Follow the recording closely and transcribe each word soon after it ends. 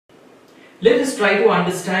Let us try to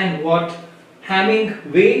understand what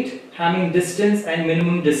Hamming weight, Hamming distance and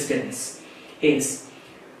minimum distance is.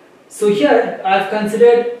 So here I have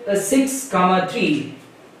considered a 6,3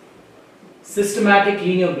 systematic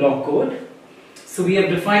linear block code. So we have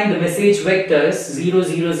defined the message vectors 0,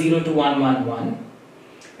 0, 0 to 1, 1, 1,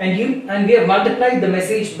 and we have multiplied the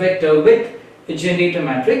message vector with a generator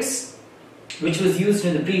matrix which was used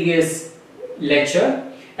in the previous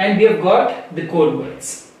lecture, and we have got the code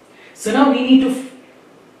words. So now we need to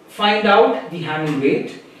find out the Hamming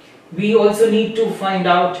weight. We also need to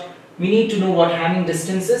know what Hamming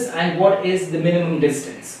distance is and what is the minimum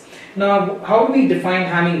distance. Now, how do we define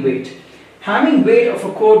Hamming weight? Hamming weight of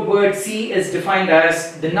a code word C is defined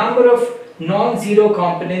as the number of non-zero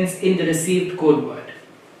components in the received code word.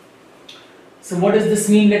 So what does this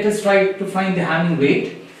mean? Let us try to find the Hamming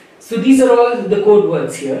weight. So these are all the code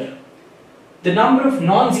words here. The number of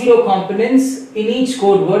non-zero components in each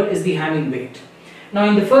code word is the Hamming weight. Now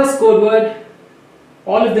in the first code word,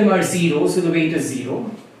 all of them are 0, so the weight is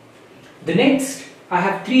 0. The next, I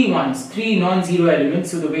have 3 non-zero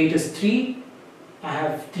elements, so the weight is 3. I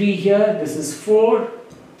have 3 here, this is 4,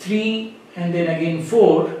 3, and then again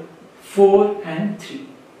 4, 4 and 3.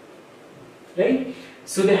 Right?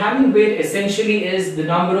 So the Hamming weight essentially is the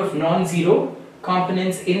number of non-zero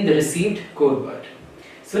components in the received code word.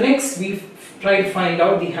 So next we try to find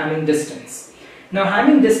out the Hamming distance. Now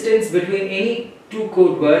Hamming distance between any two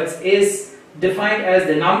code words is defined as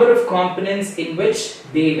the number of components in which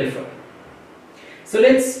they differ. So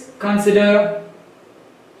let's consider,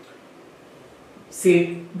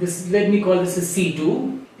 say this, let me call this as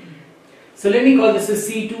C2. So let me call this as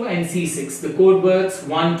C2 and C6, the code words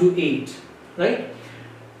 1 to 8, right?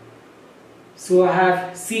 So I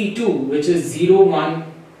have C2, which is 0,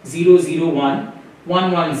 1, 0, 0, 1,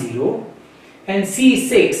 1, 1, 0, and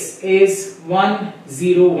C6 is 1,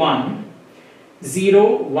 0, 1,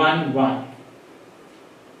 0, 1, 1.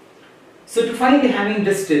 So to find the Hamming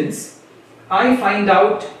distance, I find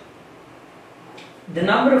out the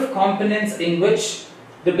number of components in which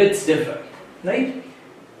the bits differ, right?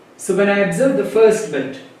 So when I observe the first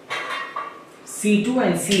bit, C2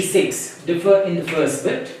 and C6 differ in the first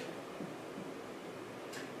bit,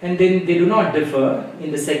 and then they do not differ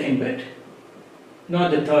in the second bit, nor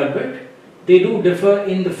the third bit. They do differ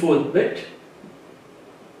in the fourth bit,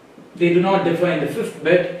 they do not differ in the fifth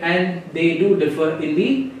bit, and they do differ in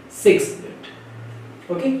the sixth bit.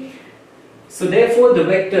 Okay? So therefore the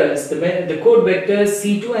vectors, the code vectors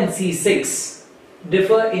C2 and C6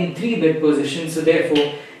 differ in 3-bit positions, so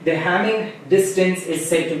therefore the Hamming distance is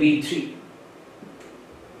said to be 3.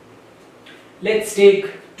 Let's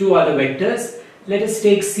take two other vectors. Let us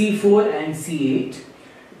take C4 and C8.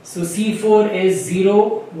 So C4 is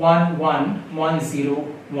 0, 1, 1, 1, 0,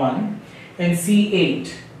 1, and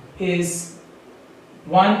C8 is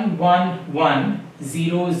 1, 1, 1,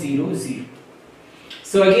 0, 0, 0.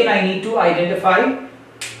 So again I need to identify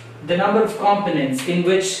the number of components in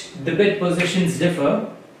which the bit positions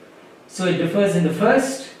differ. So it differs in the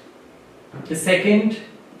first, the second,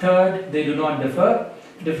 third, they do not differ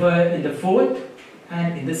in the fourth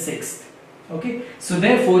and in the sixth. Okay, so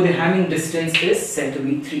therefore the Hamming distance is said to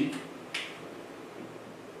be 3.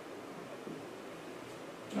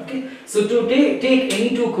 Okay, so to take any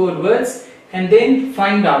two code words and then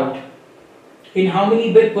find out in how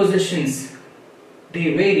many bit positions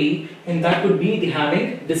they vary, and that would be the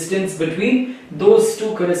Hamming distance between those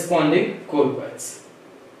two corresponding code words.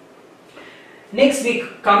 Next we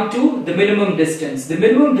come to the minimum distance. The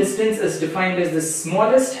minimum distance is defined as the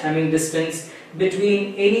smallest Hamming distance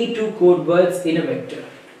between any two code words in a vector,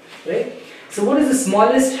 right? So what is the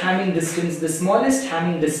smallest Hamming distance? The smallest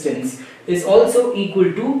Hamming distance is also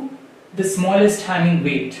equal to the smallest Hamming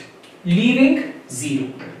weight, leaving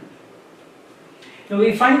 0. Now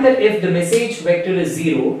we find that if the message vector is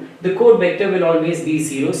 0, the code vector will always be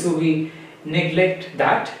 0, so we neglect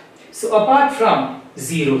that. So apart from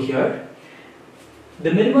 0 here,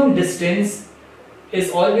 the minimum distance is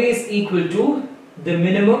always equal to the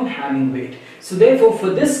minimum Hamming weight. So therefore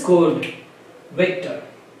for this code vector,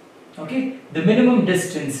 okay, the minimum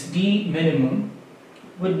distance d minimum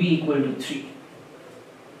would be equal to 3.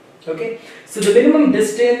 Okay, so the minimum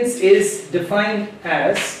distance is defined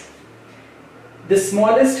as the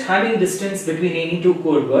smallest Hamming distance between any two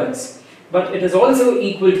code words, but it is also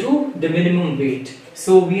equal to the minimum weight.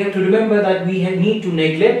 So we have to remember that we need to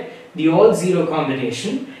neglect the all zero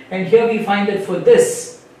combination, and here we find that for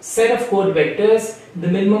this set of code vectors the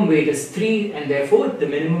minimum weight is 3, and therefore the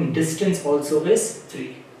minimum distance also is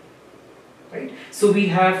 3. Right? So we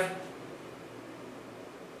have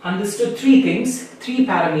understood 3 things, 3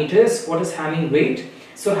 parameters: what is Hamming weight,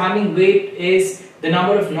 So Hamming weight is the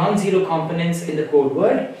number of non-zero components in the code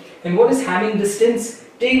word. And what is Hamming distance?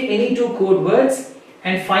 Take any two code words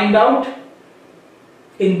and find out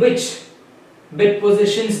in which bit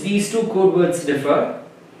positions these two code words differ.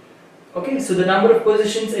 Okay, so the number of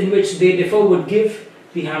positions in which they differ would give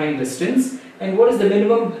the Hamming distance. And what is the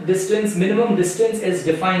minimum distance? Minimum distance is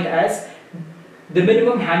defined as the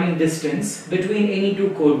minimum Hamming distance between any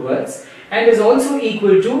two code words and is also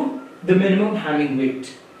equal to the minimum Hamming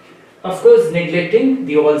weight. Of course, neglecting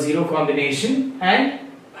the all zero combination and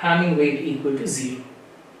Hamming weight equal to 0.